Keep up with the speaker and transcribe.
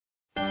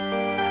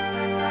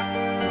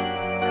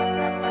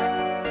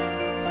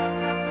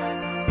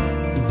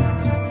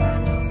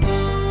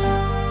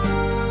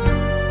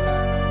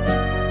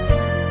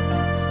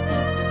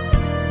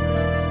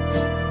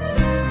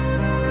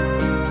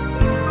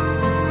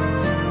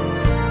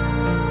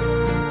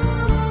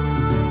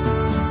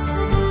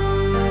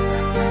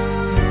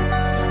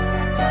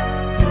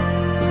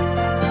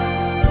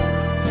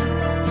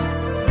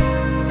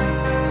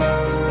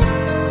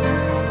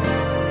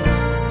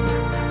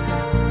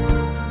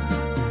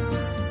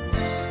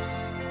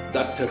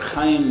Dr.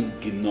 Chaim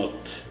Ginot,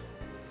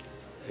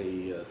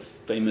 a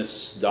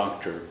famous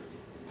doctor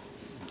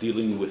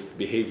dealing with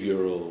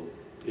behavioral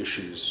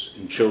issues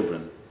in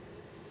children,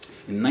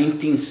 in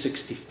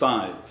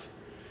 1965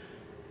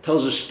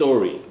 tells a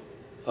story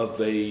of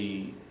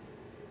a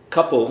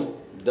couple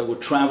that were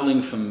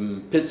traveling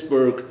from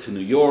Pittsburgh to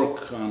New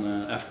York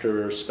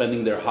after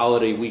spending their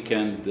holiday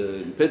weekend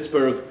in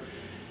Pittsburgh,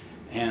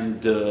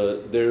 and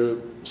their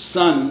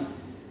son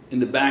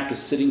in the back is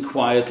sitting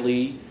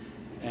quietly,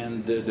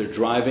 and they're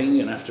driving,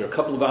 and after a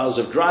couple of hours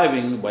of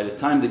driving, by the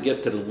time they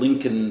get to the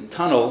Lincoln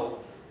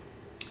Tunnel,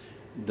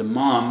 the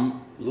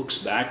mom looks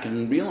back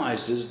and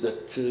realizes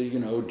that,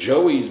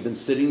 Joey's been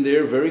sitting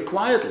there very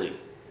quietly.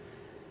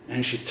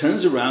 And she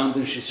turns around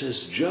and she says,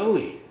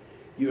 "Joey,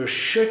 you're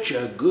such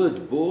a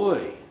good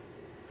boy.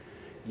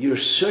 You're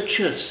such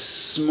a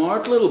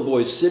smart little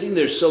boy sitting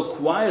there so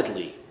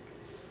quietly."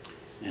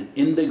 And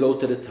in they go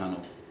to the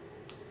tunnel.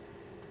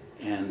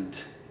 And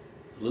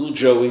little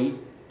Joey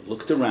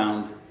looked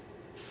around,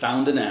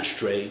 found an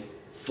ashtray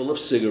full of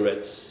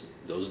cigarettes.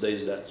 Those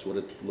days, that's what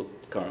it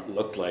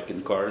looked like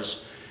in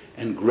cars.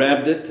 And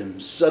grabbed it,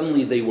 and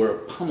suddenly they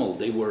were pummeled.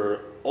 They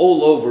were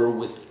all over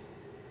with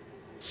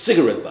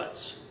cigarette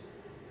butts.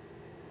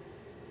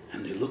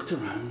 And they looked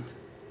around,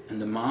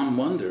 and the mom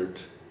wondered,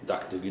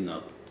 Dr.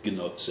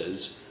 Ginot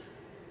says,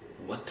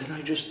 "What did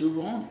I just do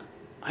wrong?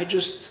 I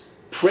just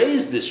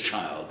praised this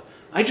child.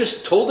 I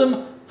just told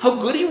him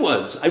how good he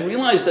was. I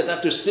realized that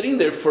after sitting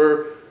there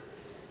for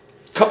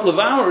a couple of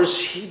hours,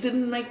 he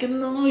didn't make a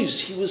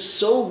noise. He was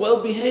so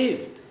well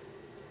behaved."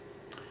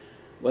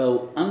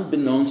 Well,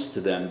 unbeknownst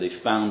to them, they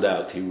found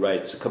out, he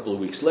writes a couple of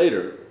weeks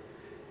later,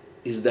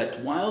 is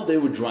that while they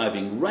were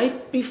driving,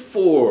 right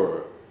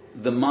before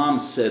the mom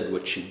said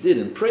what she did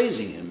in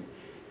praising him,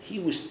 he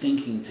was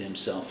thinking to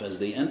himself as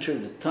they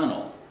entered the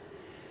tunnel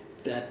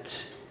that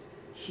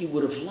he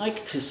would have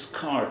liked this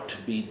car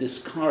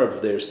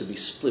of theirs to be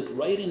split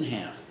right in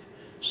half,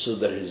 so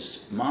that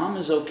his mom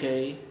is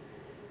okay,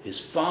 his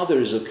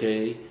father is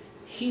okay,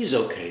 he's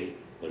okay,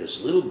 but his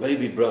little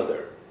baby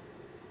brother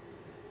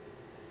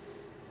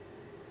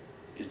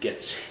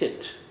gets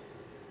hit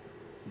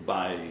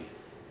by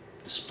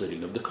the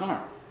splitting of the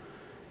car.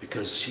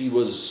 Because he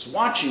was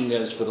watching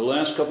as for the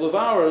last couple of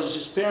hours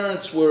his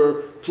parents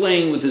were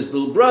playing with his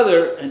little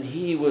brother, and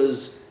he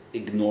was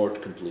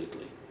ignored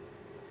completely.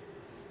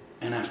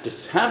 And after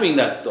having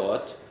that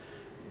thought,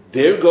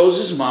 there goes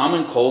his mom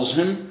and calls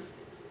him,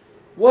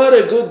 "What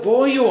a good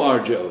boy you are,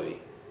 Joey."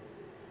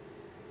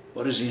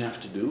 What does he have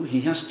to do?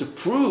 He has to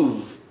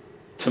prove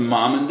to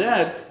mom and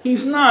dad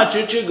he's not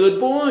such a good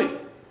boy.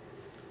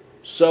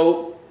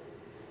 So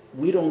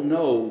we don't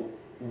know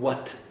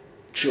what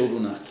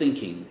children are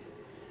thinking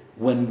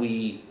when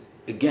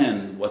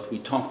what we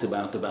talked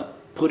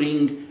about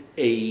putting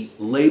a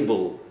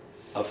label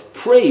of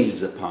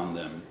praise upon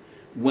them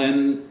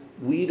when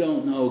we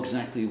don't know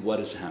exactly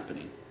what is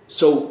happening.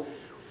 So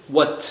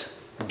what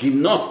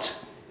Ginot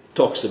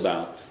talks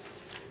about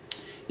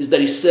is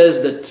that he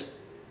says that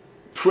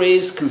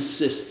praise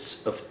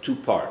consists of two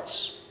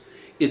parts.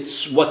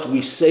 It's what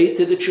we say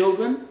to the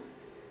children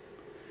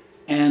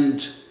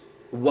and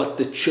what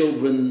the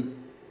children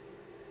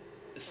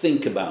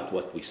think about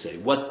what we say,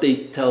 what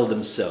they tell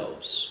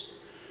themselves.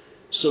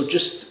 So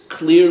just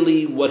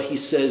clearly what he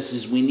says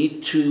is we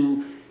need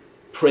to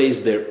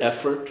praise their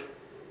effort,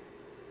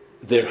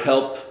 their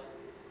help,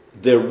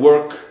 their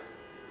work,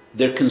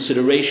 their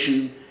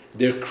consideration,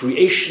 their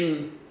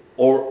creation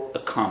or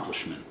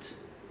accomplishment.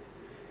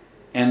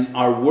 And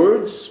our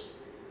words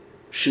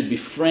should be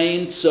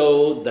framed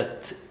so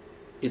that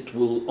it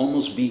will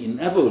almost be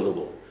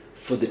inevitable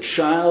for the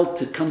child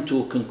to come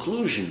to a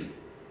conclusion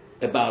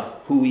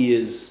about who he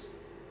is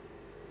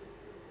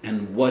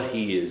and what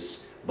he is,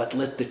 but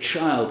let the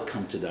child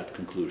come to that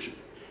conclusion.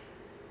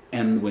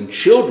 And when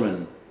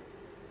children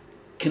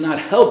cannot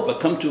help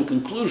but come to a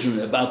conclusion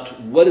about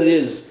what it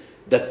is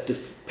that the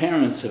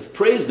parents have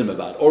praised them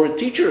about, or a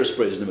teacher has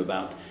praised them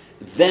about,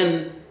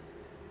 then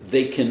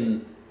they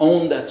can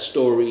own that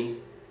story,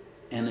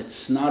 and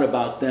it's not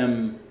about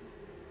them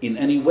in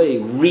any way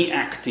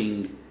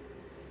reacting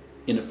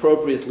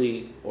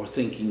inappropriately or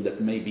thinking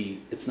that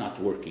maybe it's not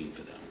working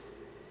for them.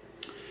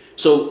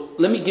 So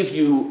let me give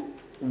you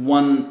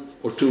one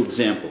or two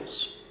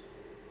examples.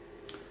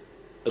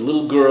 A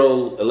little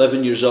girl,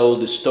 11 years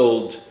old, is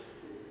told,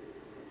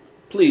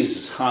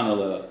 "Please,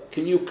 Hanala,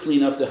 can you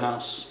clean up the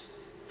house?"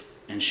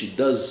 And she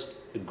does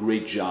a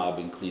great job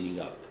in cleaning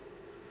up.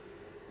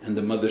 And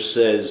the mother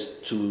says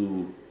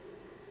to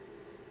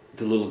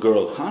the little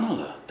girl,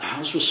 "Hanala, the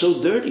house was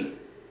so dirty.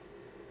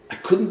 I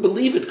couldn't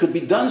believe it could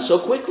be done so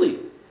quickly."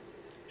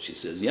 She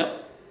says,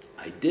 "Yep,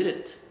 I did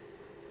it.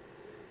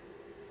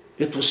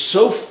 There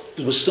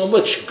was so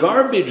much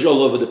garbage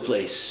all over the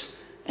place.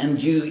 And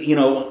you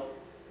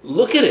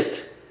look at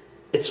it.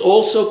 It's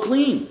all so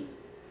clean.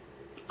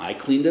 I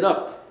cleaned it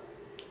up."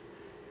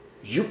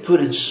 "You put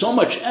in so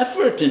much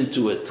effort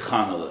into it,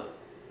 Hanala."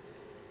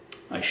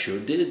 "I sure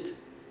did.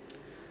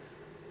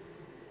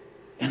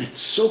 And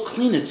it's so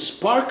clean, it's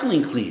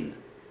sparkling clean.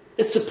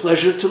 It's a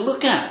pleasure to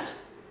look at.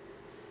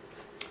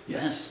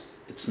 Yes,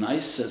 it's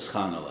nice, says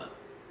Chanala.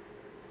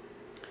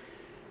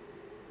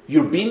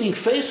 Your beaming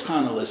face,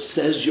 Chanala,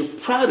 says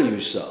you're proud of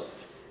yourself.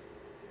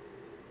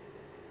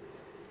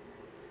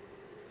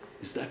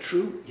 Is that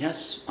true?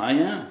 Yes, I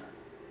am.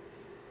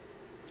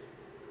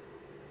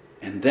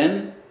 And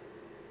then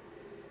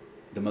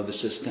the mother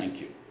says,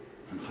 thank you.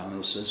 And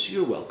Chanala says,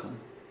 you're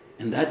welcome.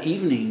 And that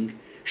evening,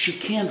 she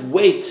can't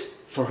wait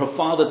for her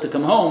father to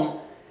come home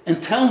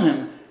and tell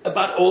him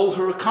about all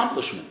her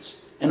accomplishments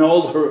and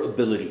all her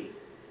ability.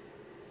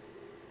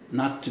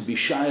 Not to be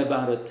shy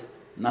about it,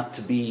 not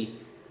to be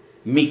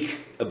meek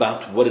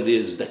about what it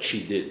is that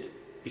she did,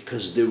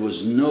 because there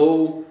was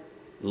no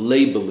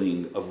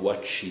labeling of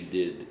what she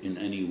did in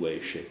any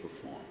way, shape, or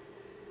form.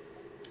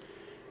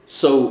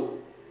 So,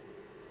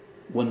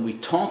 when we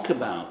talk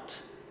about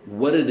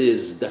what it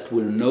is that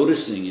we're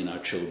noticing in our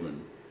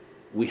children,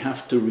 we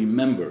have to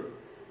remember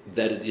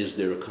that it is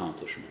their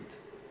accomplishment.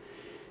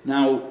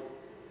 Now,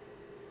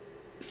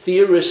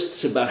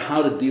 theorists about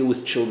how to deal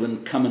with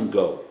children come and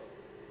go.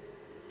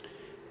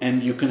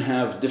 And you can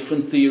have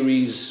different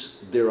theories.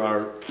 There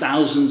are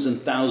thousands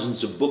and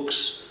thousands of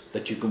books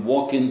that you can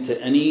walk into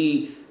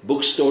any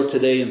bookstore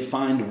today and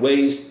find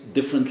ways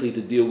differently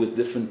to deal with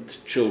different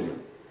children.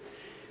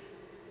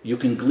 You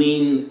can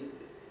glean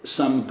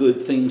some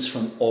good things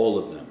from all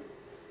of them.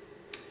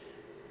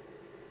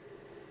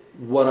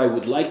 What I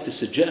would like to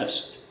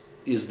suggest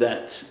is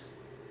that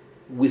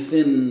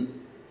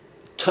within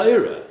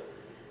Torah,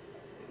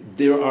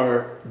 there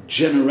are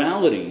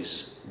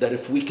generalities that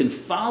if we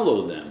can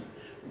follow them,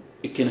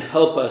 it can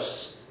help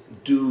us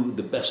do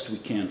the best we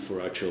can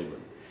for our children.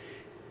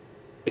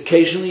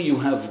 Occasionally you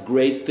have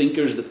great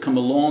thinkers that come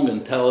along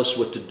and tell us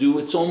what to do.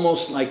 It's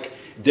almost like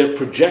they're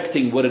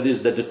projecting what it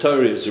is that the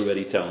Torah is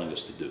already telling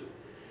us to do.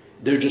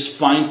 They're just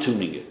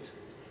fine-tuning it.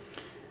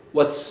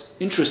 What's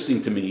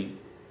interesting to me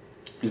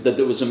is that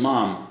there was a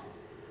mom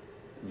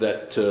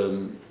that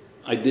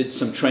I did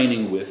some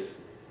training with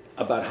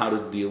about how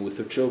to deal with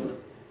her children.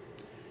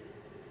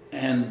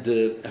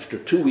 And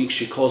after 2 weeks,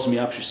 she calls me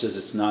up. She says,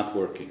 it's not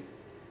working.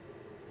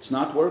 It's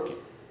not working.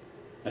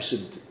 I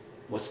said,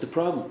 what's the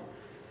problem?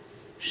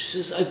 She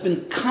says, I've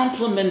been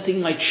complimenting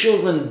my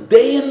children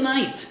day and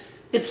night.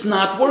 It's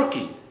not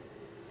working.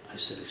 I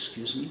said,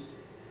 excuse me?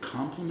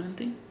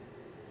 Complimenting?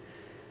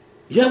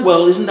 Yeah,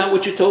 well, isn't that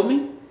what you told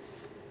me?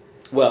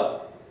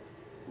 Well,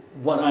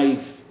 what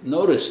I've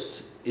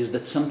noticed is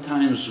that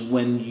sometimes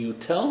when you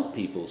tell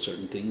people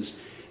certain things,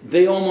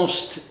 they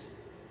almost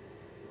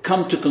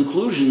come to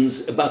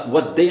conclusions about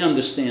what they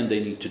understand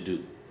they need to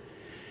do.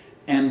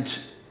 And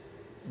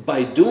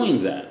by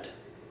doing that,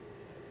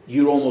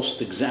 you're almost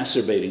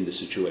exacerbating the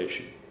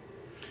situation.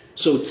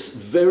 So it's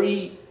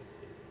very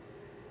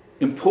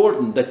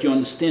important that you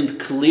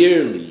understand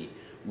clearly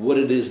what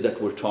it is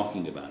that we're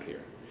talking about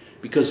here.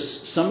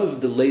 Because some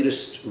of the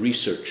latest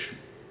research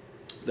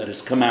that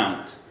has come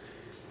out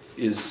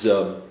is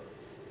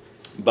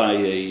by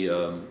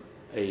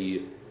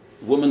a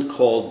woman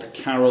called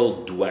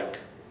Carol Dweck.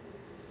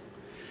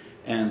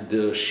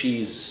 And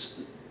she's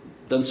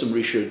done some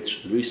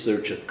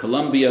research at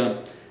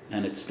Columbia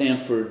and at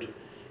Stanford.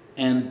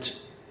 And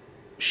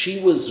she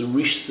was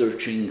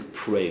researching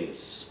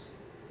praise.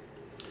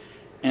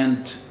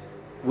 And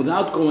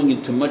without going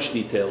into much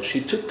detail,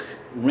 she took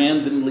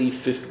randomly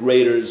fifth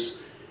graders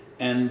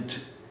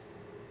and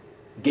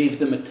gave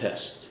them a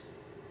test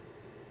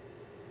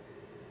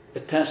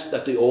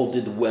that they all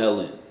did well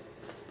in.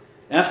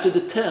 After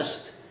the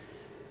test,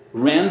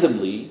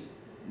 randomly,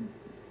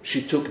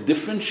 she took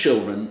different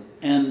children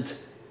and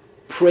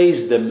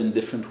praised them in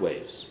different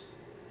ways.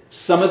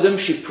 Some of them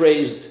she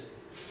praised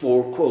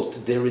for,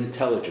 quote, their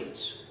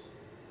intelligence.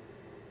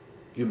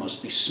 You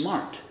must be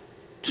smart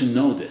to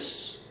know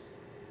this,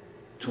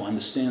 to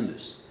understand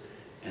this.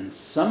 And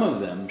some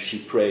of them she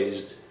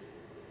praised,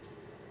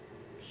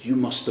 you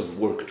must have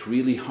worked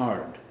really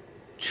hard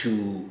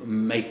to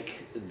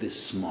make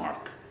this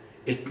mark.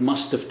 It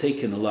must have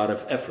taken a lot of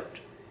effort.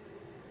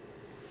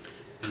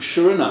 And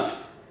sure enough,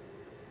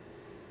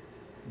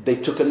 they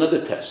took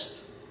another test.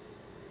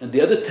 And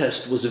the other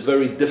test was a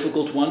very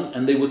difficult one,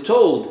 and they were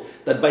told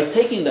that by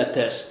taking that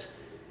test,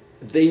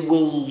 they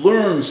will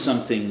learn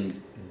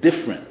something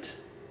different.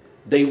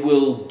 They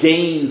will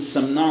gain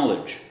some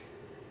knowledge.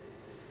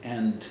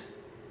 And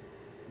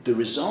the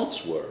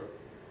results were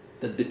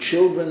that the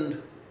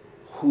children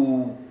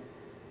who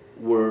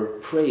were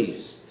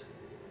praised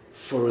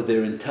for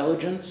their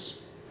intelligence,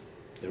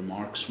 their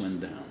marks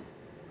went down.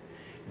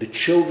 The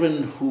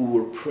children who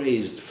were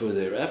praised for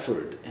their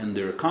effort and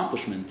their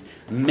accomplishment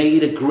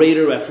made a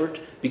greater effort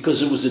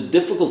because it was a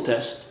difficult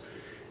test,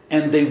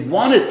 and they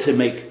wanted to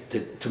make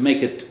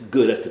it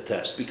good at the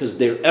test because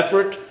their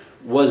effort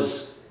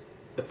was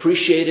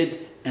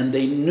appreciated, and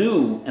they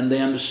knew and they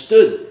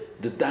understood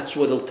that that's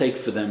what it'll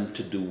take for them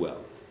to do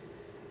well.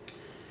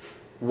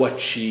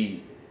 What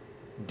she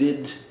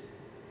did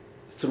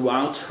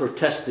throughout her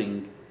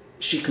testing,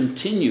 she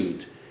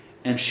continued,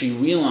 and she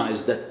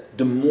realized that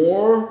the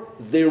more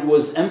there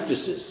was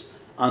emphasis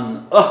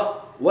on,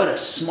 what a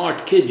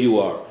smart kid you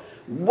are.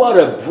 What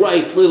a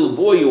bright little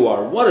boy you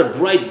are. What a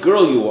bright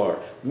girl you are.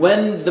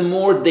 When the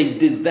more they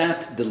did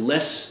that, the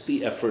less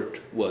the effort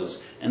was.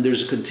 And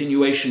there's a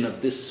continuation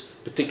of this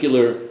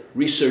particular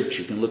research.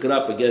 You can look it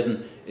up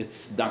again.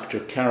 It's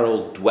Dr.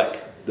 Carol Dweck,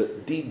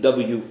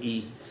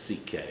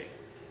 D-W-E-C-K.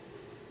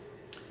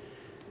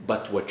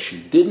 But what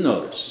she did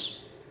notice,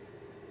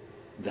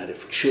 that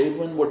if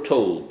children were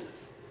told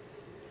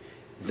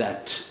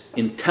that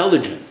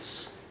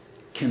intelligence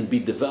can be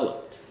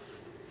developed,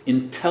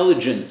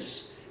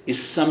 intelligence is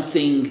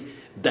something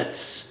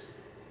that's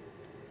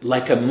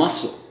like a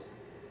muscle.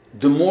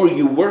 The more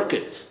you work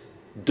it,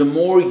 the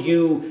more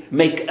you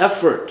make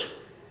effort,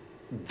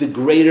 the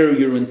greater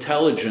your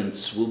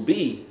intelligence will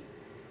be.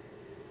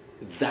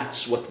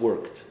 That's what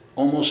worked.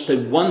 Almost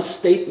a one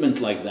statement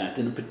like that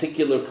in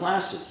particular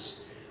classes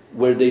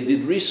where they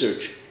did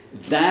research,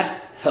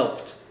 that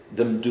helped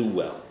them do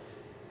well.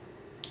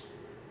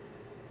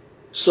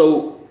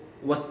 So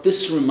what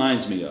this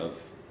reminds me of,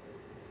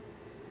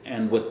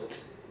 and what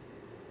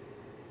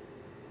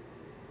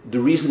the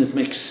reason it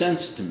makes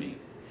sense to me,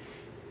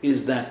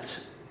 is that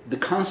the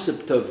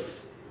concept of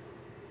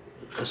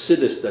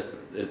Chassidus, that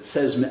it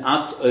says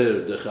me'at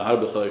oer dechahar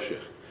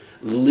b'choshech,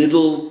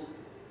 little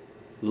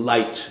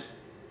light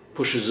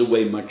pushes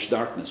away much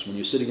darkness. When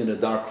you're sitting in a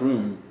dark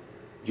room,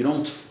 you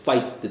don't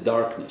fight the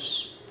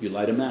darkness. You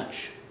light a match,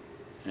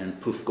 and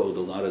poof goes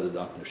a lot of the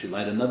darkness. You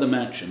light another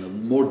match,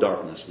 and more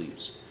darkness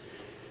leaves.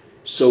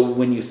 So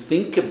when you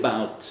think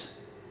about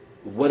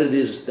what it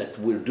is that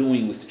we're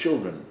doing with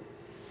children,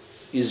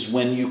 is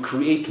when you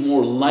create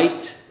more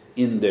light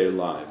in their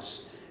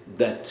lives,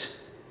 that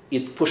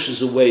it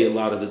pushes away a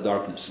lot of the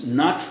darkness.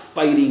 Not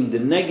fighting the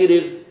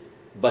negative,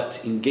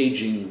 but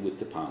engaging with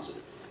the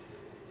positive.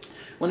 I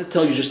want to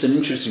tell you just an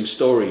interesting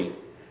story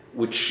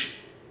which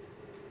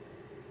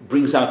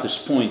brings out this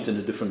point in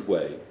a different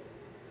way.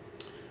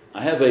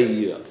 I have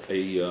a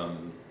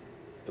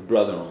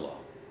brother-in-law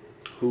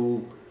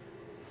who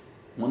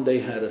one day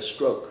had a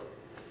stroke,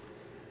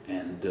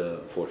 and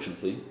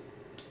fortunately,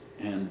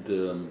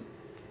 and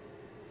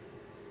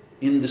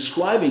in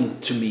describing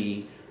to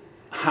me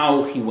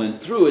how he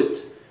went through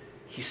it,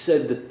 he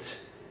said that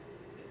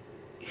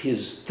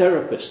his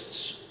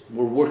therapists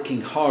were working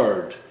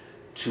hard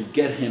to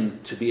get him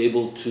to be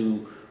able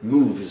to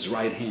move his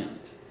right hand.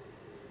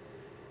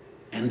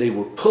 And they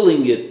were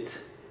pulling it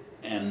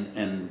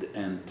and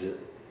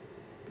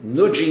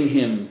nudging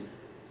him.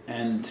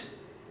 And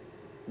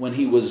when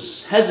he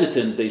was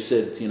hesitant, they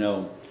said,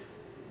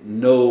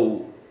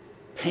 no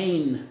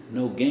pain,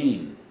 no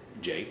gain,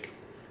 Jake.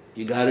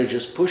 You got to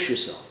just push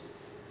yourself.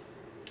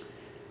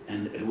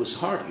 And it was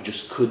hard. He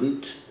just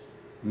couldn't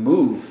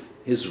move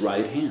his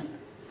right hand.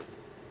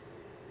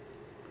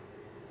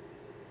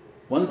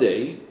 One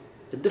day,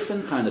 a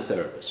different kind of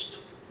therapist,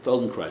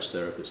 Feldenkrais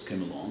therapist,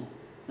 came along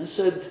and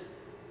said,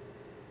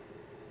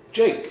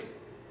 Jake,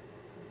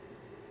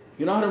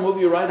 you know how to move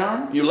your right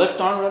arm? Your left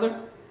arm,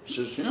 rather? He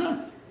says,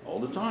 yeah, all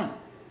the time.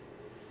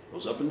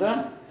 Goes up and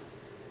down.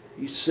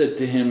 He said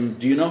to him,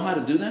 do you know how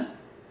to do that?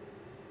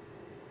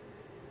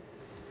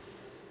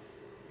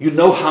 You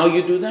know how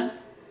you do that?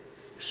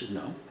 He said,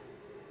 no.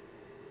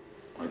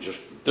 I just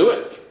do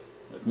it.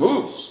 It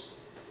moves.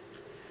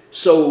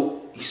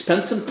 So he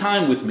spent some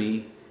time with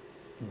me,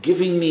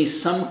 giving me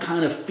some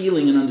kind of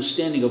feeling and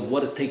understanding of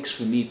what it takes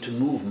for me to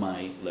move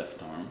my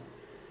left arm.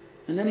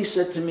 And then he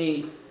said to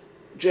me,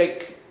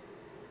 Jake,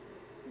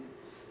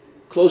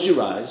 close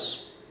your eyes.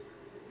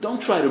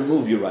 Don't try to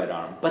move your right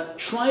arm, but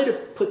try to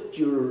put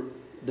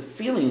the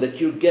feeling that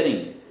you're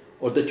getting,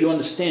 or that you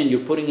understand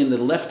you're putting in the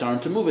left arm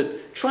to move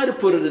it, try to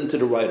put it into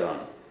the right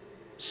arm.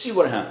 See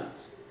what happens.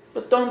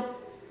 But you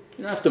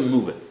don't have to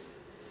move it.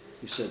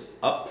 He said,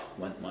 up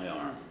went my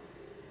arm.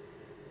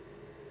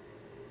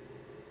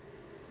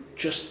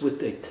 Just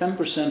with a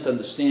 10%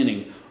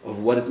 understanding of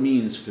what it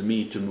means for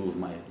me to move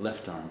my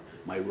left arm,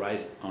 my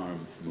right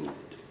arm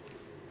moved.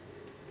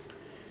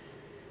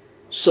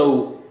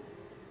 So,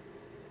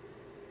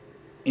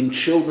 in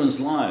children's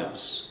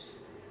lives,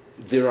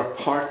 there are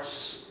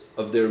parts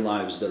of their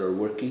lives that are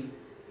working,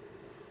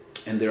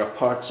 and there are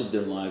parts of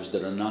their lives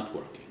that are not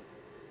working.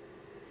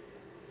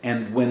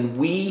 And when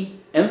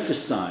we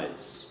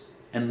emphasize,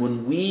 and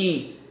when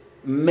we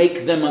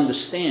make them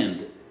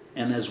understand,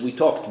 and as we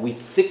talked, we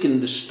thicken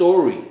the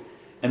story,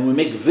 and we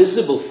make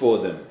visible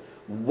for them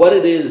what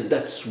it is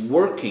that's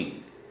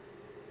working,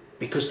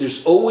 because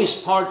there's always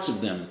parts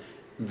of them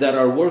that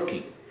are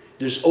working.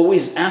 There's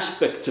always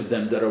aspects of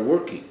them that are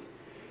working.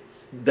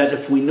 That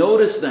if we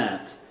notice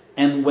that,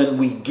 and when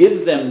we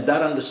give them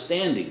that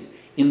understanding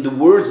in the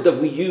words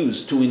that we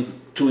use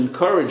to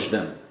encourage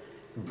them,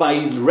 by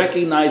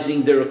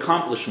recognizing their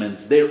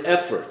accomplishments, their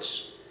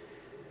efforts,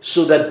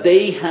 so that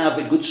they have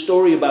a good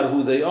story about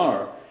who they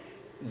are,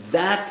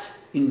 that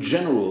in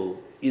general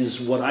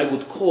is what I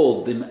would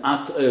call the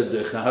me'at oer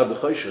dechahar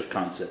b'choshech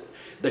concept,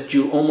 that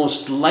you're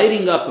almost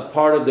lighting up a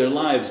part of their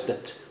lives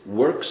that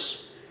works,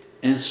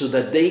 and so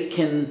that they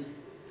can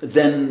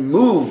then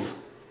move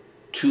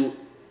to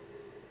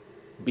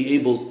be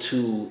able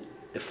to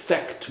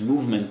affect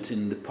movement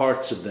in the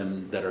parts of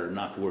them that are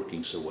not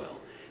working so well,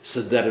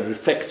 so that it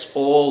affects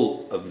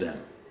all of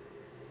them.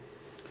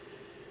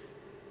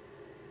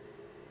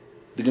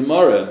 The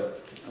Gemara,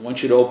 I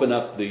want you to open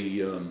up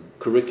the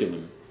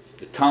curriculum.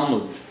 The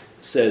Talmud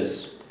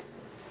says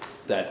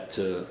that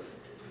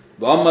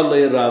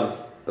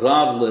V'amar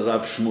Rav le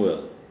Rav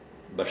Shmuel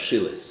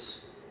Bashilis.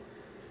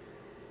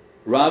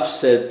 Rav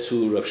said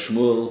to Rav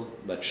Shmuel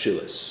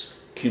Bashilis,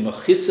 Ki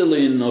machisa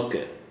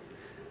le'inoke,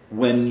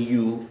 when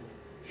you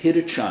hit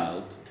a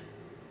child,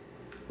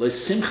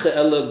 le'simcha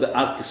ela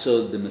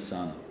be'arkesod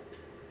demesano,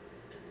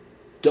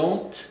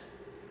 don't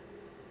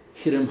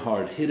hit him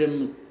hard, hit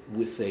him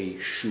with a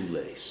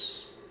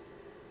shoelace.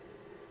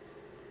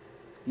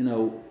 You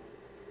know,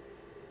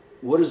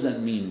 what does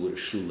that mean with a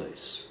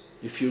shoelace?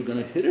 If you're going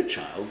to hit a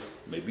child,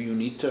 maybe you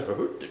need to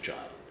hurt the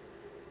child.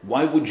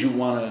 Why would you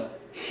want to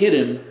hit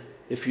him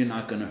if you're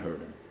not going to hurt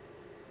him?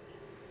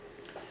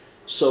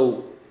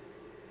 So,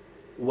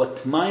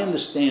 what my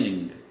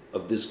understanding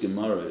of this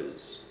Gemara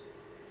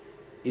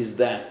is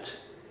that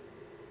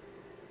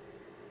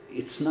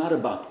it's not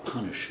about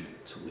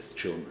punishment with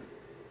children.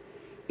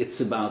 It's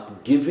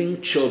about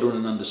giving children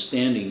an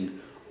understanding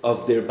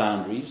of their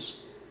boundaries,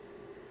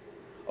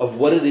 of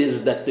what it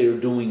is that they're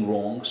doing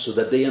wrong, so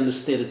that they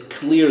understand it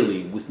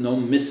clearly with no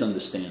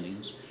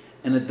misunderstandings.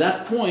 And at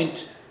that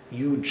point,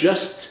 you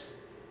just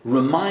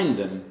remind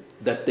them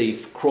that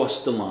they've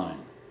crossed the line,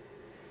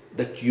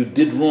 that you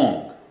did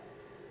wrong.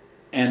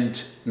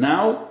 And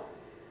now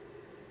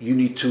you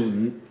need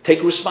to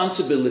take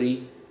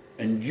responsibility,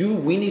 and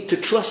we need to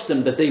trust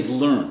them that they've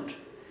learned.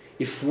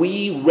 If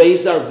we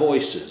raise our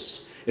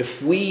voices,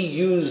 if we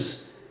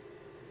use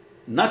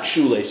not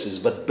shoelaces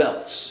but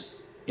belts,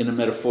 in a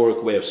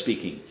metaphoric way of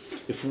speaking,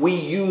 if we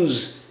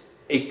use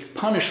a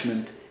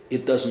punishment,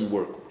 it doesn't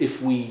work. If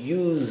we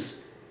use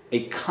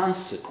a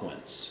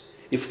consequence,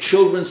 if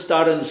children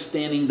start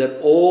understanding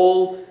that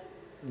all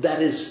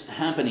that is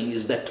happening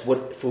is that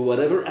for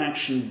whatever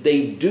action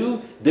they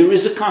do, there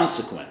is a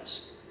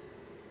consequence.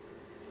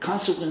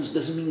 Consequence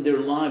doesn't mean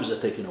their lives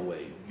are taken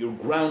away. You're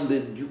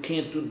grounded, you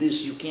can't do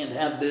this, you can't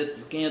have that,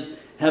 you can't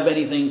have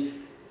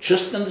anything.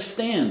 Just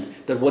understand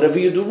that whatever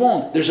you do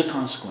wrong, there's a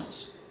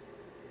consequence.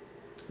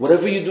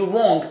 Whatever you do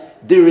wrong,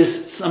 there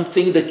is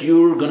something that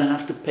you're going to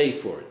have to pay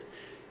for it.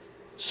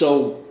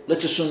 So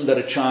let's assume that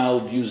a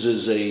child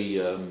uses a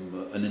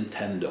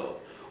Nintendo,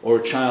 or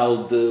a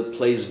child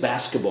plays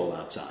basketball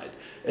outside.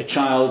 A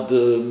child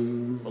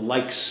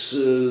likes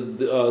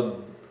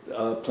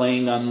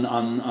playing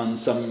on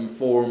some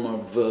form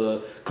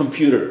of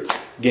computer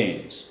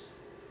games.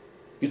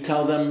 You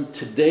tell them,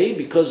 today,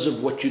 because of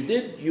what you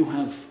did, you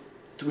have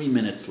 3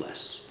 minutes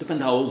less.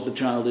 Depending how old the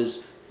child is,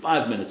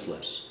 5 minutes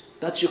less.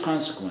 That's your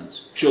consequence.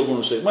 Children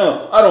will say,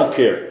 well, I don't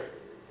care.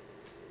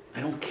 I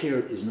don't care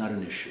is not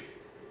an issue.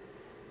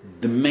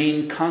 The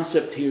main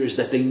concept here is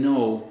that they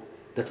know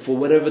that for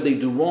whatever they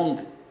do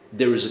wrong,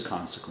 there is a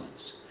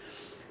consequence.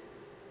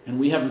 And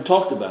we haven't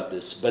talked about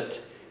this, but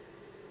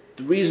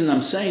the reason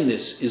I'm saying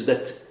this is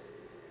that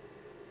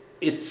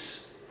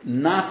it's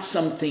not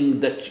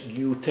something that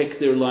you take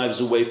their lives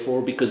away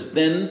for, because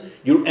then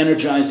you're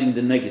energizing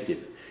the negative.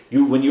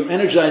 When you're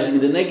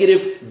energizing the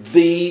negative,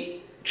 the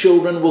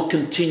children will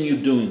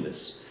continue doing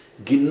this.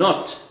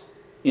 Ginot,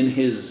 in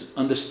his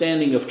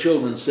understanding of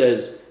children,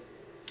 says,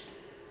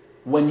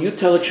 when you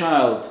tell a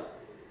child,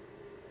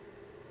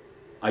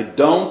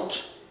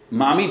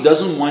 Mommy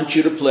doesn't want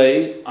you to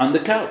play on the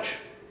couch.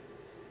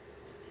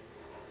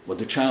 What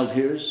the child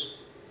hears,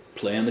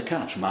 play on the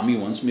couch. Mommy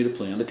wants me to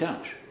play on the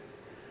couch.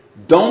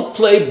 Don't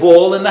play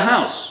ball in the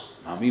house.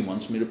 Mommy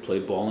wants me to play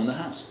ball in the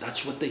house.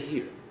 That's what they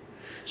hear.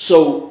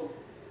 So,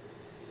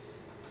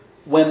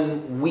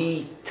 when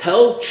we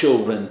tell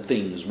children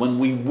things, when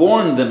we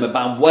warn them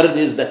about what it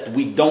is that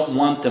we don't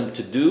want them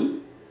to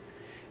do,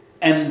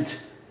 and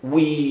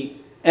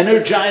we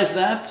energize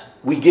that,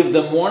 we give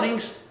them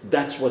warnings,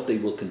 that's what they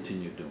will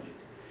continue doing.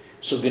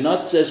 So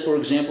Ginot says, for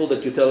example,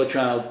 that you tell a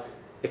child,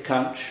 a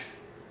couch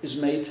is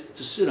made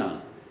to sit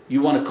on.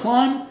 You want to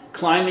climb?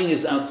 Climbing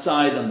is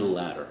outside on the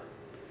ladder.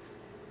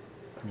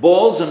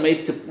 Balls are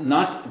made to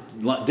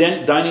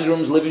dining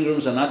rooms, living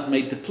rooms are not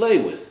made to play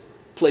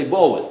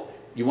ball with.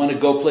 You want to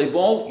go play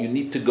ball? You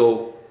need to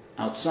go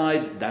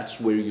outside. That's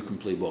where you can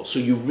play ball. So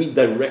you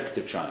redirect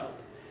the child.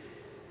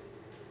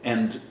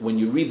 And when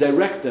you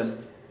redirect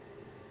them,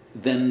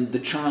 then the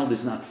child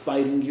is not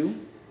fighting you.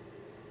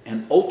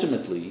 And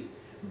ultimately,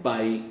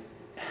 by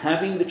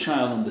having the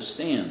child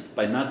understand,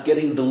 by not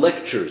getting the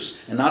lectures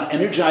and not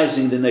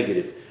energizing the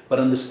negative, but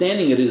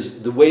understanding it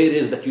is the way it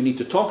is that you need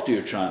to talk to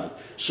your child,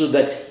 so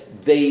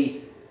that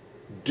they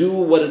do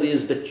what it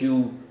is that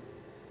you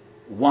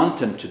want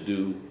them to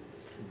do,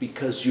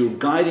 because you're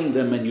guiding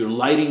them and you're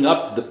lighting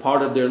up the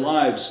part of their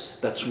lives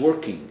that's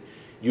working.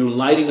 You're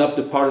lighting up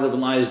the part of their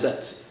lives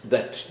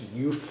that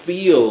you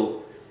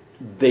feel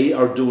they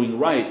are doing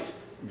right.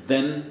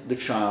 Then the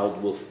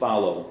child will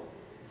follow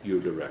your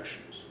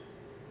directions.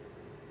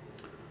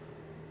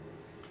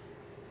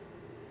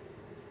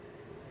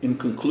 In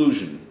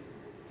conclusion,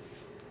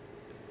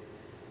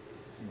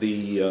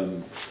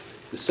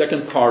 the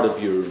second part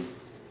of your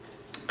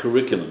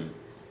curriculum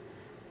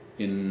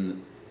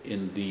in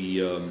the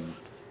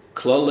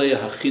Klalei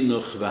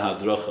HaChinuch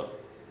VeHadracha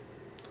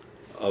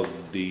of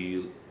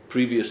the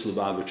previous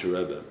Lubavitcher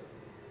Rebbe,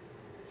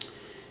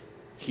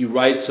 he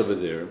writes over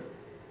there,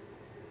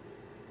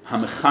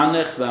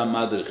 Hamechanech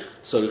ve'amadrich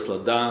tzorich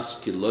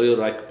ladas ki lo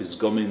rak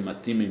pizgomim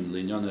matimim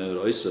linyon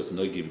ha'roisav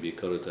nogim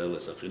b'ikarat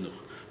eles hachinuch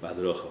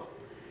v'hadracha.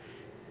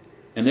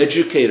 An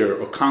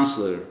educator or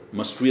counselor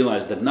must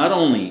realize that not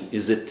only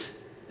is it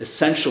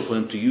essential for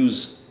him to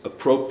use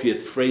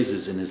appropriate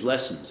phrases in his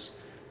lessons,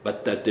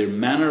 but that their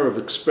manner of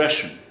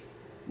expression,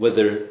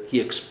 whether he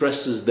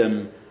expresses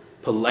them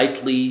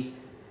politely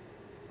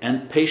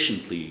and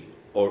patiently,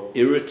 or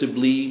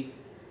irritably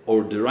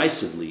or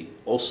derisively,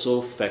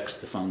 also affects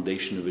the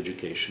foundation of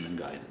education and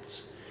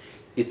guidance.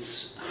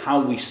 It's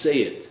how we say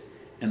it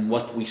and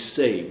what we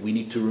say. We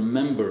need to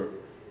remember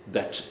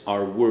that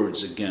our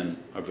words, again,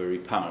 are very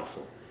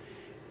powerful.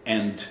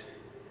 And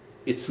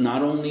it's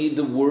not only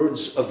the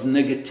words of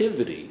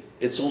negativity,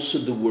 it's also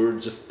the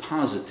words of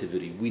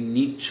positivity. We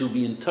need to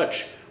be in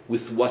touch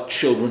with what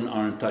children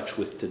are in touch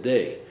with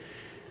today.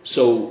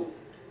 So,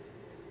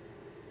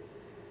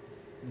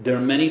 there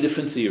are many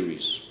different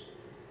theories,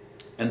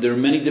 and there are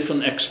many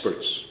different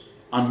experts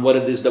on what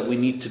it is that we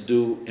need to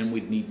do and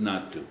we need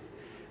not do.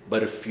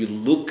 But if you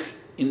look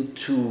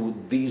into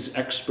these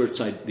experts'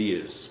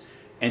 ideas,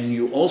 and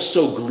you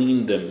also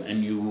glean them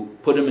and you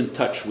put them in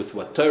touch with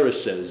what Torah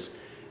says,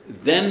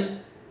 then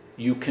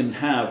you can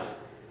have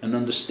an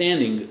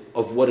understanding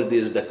of what it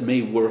is that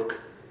may work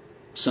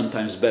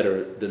sometimes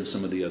better than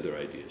some of the other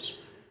ideas.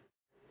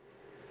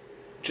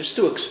 Just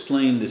to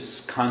explain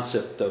this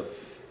concept of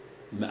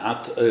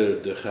Me'at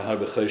Chahar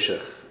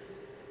B'Choshech,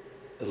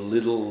 a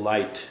little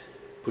light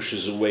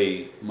pushes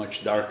away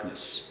much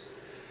darkness.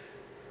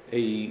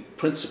 A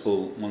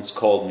principal once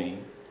called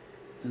me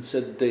and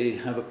said they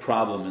have a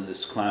problem in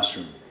this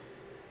classroom.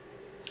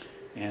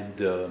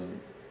 And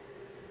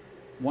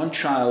one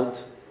child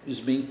is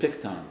being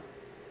picked on,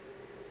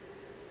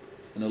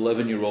 an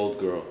 11-year-old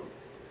girl.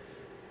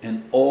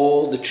 And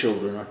all the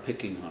children are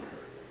picking on her,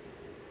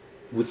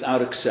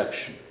 without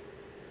exception.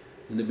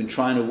 And they've been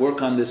trying to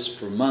work on this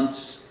for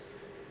months,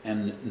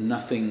 and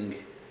nothing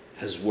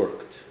has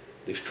worked.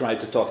 They've tried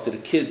to talk to the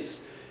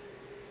kids.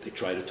 They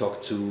tried to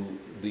talk to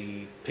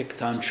the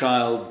picked on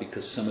child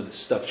because some of the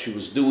stuff she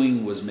was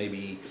doing was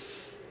maybe,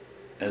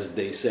 as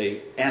they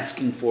say,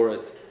 asking for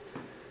it.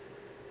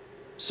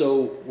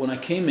 So when I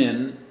came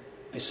in,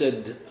 I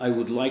said I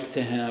would like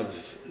to have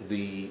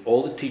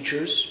all the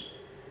teachers,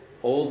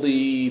 all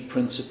the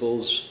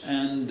principals,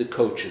 and the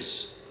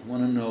coaches. I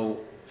want to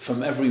know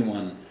from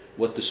everyone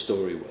what the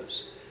story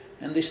was.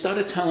 And they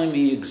started telling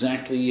me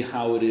exactly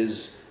how it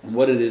is and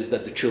what it is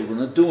that the children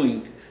are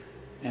doing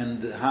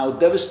and how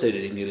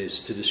devastating it is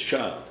to this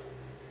child.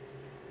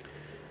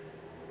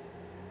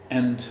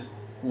 And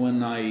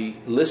when I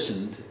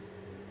listened,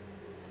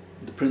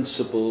 the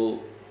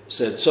principal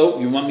said, "So,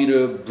 you want me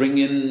to bring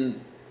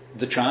in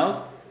the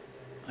child?"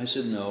 I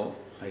said, "No,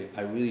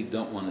 I really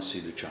don't want to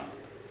see the child.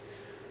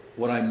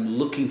 What I'm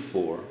looking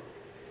for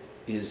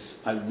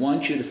is I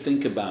want you to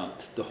think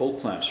about the whole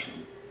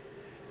classroom,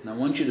 and I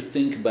want you to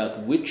think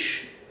about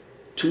which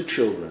two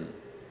children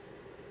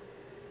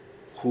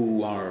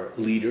who are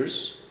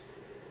leaders,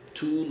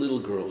 two little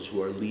girls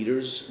who are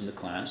leaders in the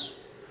class,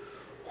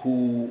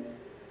 who,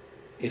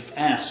 if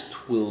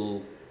asked,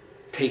 will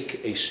take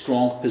a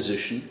strong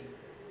position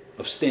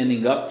of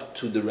standing up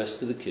to the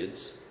rest of the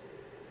kids,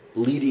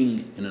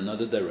 leading in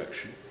another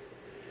direction,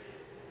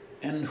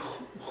 and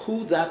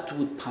who that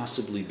would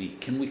possibly be.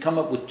 Can we come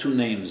up with two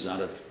names out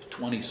of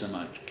 20 some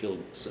odd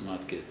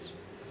kids?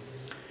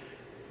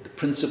 The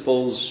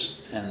principals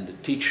and the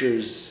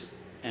teachers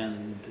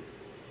and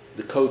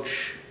the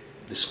coach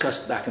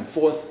discussed back and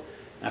forth.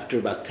 After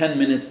about 10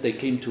 minutes, they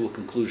came to a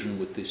conclusion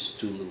with these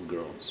two little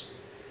girls.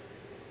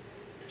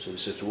 So he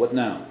said, "So what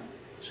now?"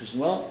 He says,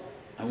 "Well,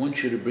 I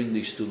want you to bring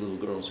these two little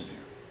girls in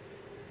here."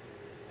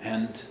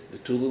 And the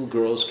two little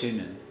girls came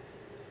in,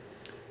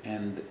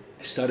 and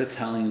I started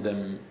telling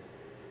them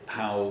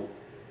how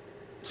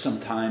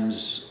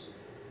sometimes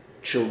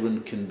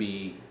children can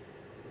be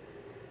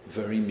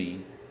very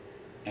mean,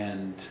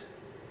 and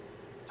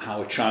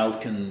how a child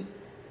can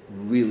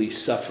really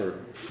suffer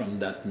from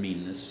that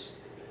meanness.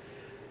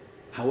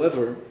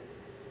 However,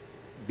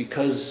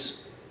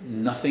 because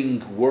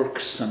nothing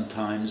works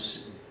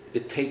sometimes,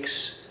 it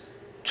takes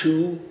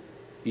two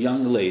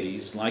young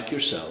ladies like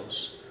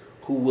yourselves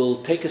who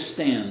will take a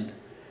stand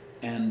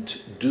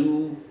and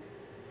do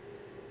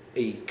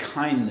a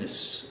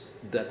kindness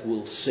that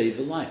will save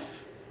a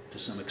life to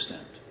some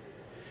extent.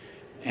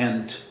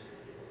 And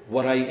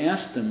what I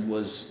asked them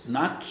was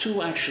not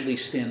to actually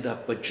stand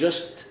up, but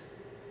just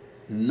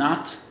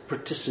not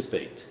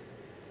participate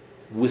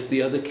with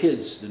the other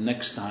kids the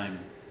next time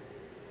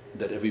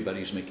that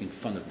everybody's making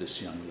fun of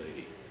this young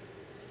lady.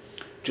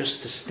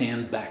 Just to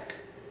stand back,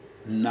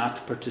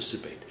 not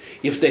participate.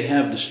 If they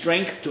have the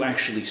strength to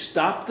actually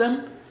stop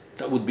them,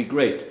 that would be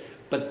great.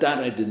 But that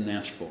I didn't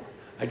ask for.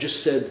 I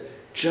just said,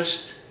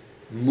 Just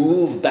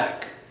move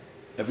back.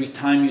 Every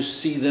time you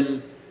see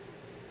them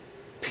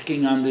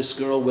picking on this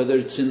girl, whether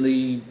it's in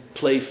the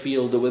play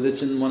field or whether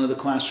it's in one of the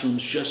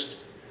classrooms, just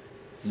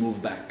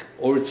move back.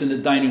 Or it's in the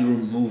dining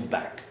room, move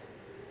back.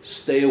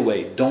 Stay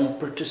away. Don't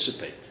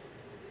participate.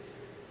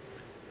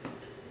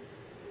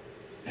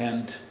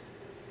 And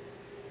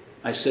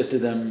I said to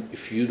them,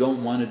 if you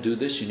don't want to do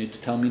this, you need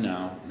to tell me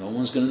now. No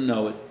one's going to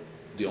know it.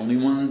 The only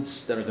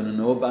ones that are going to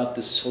know about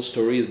this whole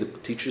story are the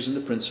teachers and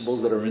the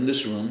principals that are in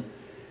this room.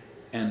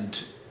 And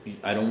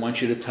I don't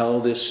want you to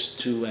tell this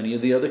to any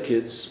of the other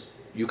kids.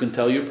 You can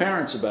tell your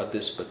parents about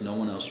this, but no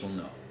one else will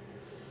know.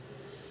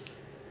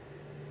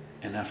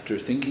 And after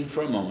thinking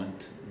for a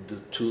moment, the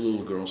two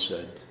little girls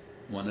said,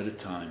 one at a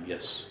time,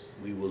 yes,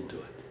 we will do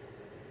it.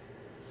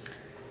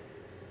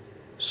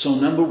 So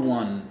number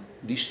one,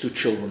 these two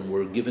children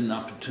were given an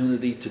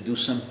opportunity to do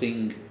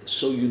something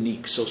so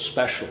unique, so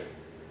special.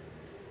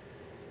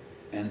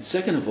 And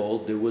second of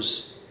all, there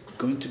was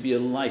going to be a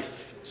life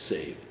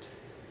saved.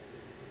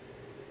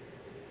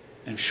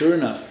 And sure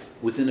enough,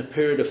 within a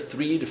period of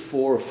 3 to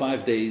 4 or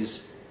 5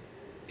 days,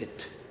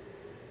 it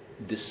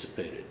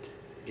dissipated.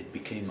 It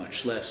became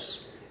much less.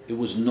 It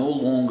was no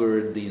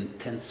longer the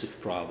intensive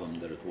problem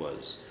that it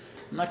was.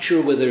 I'm not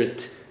sure whether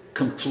it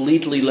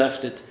completely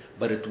left it,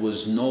 but it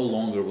was no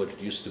longer what it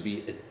used to be.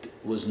 It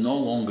was no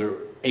longer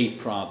a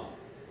problem.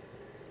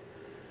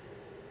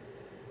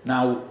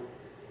 Now,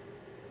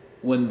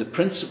 when the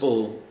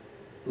principal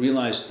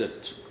realized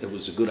that it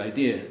was a good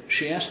idea,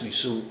 she asked me,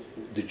 so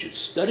did you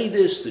study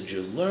this? Did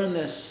you learn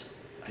this?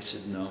 I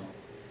said, no.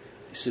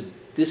 I said,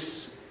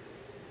 this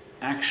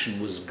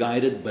action was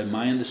guided by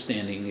my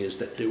understanding is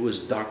that there was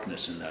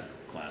darkness in that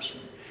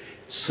classroom.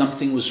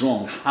 Something was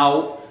wrong.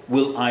 How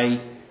will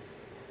I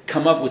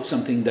come up with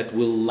something that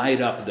will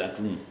light up that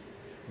room?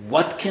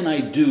 What can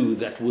I do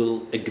that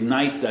will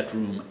ignite that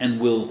room and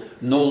will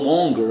no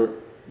longer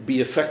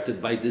be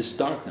affected by this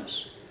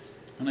darkness?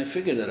 And I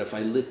figured that if I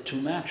lit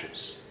 2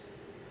 matches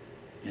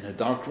in a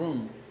dark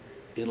room,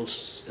 it'll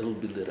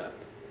be lit up.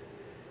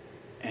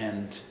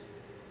 And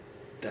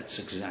that's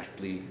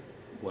exactly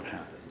what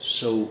happens.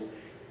 So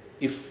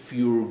if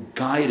you're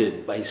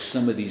guided by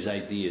some of these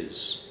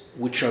ideas,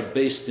 which are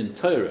based in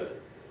Torah,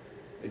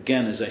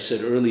 again, as I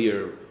said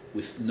earlier,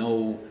 with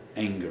no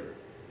anger,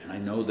 and I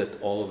know that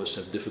all of us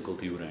have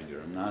difficulty with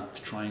anger. I'm not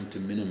trying to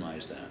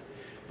minimize that.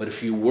 But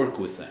if you work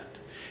with that,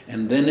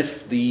 and then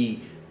if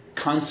the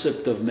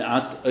concept of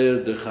me'at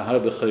oyer d'chahar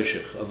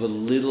b'choshech, of a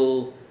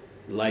little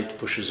light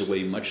pushes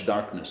away much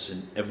darkness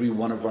in every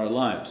one of our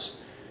lives,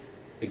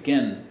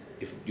 again,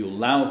 if you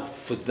allow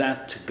for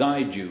that to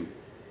guide you,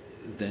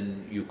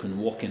 then you can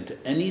walk into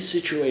any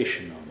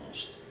situation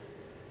almost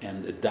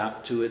and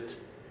adapt to it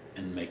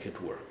and make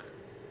it work.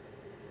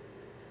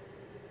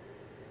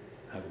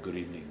 Have a good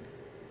evening.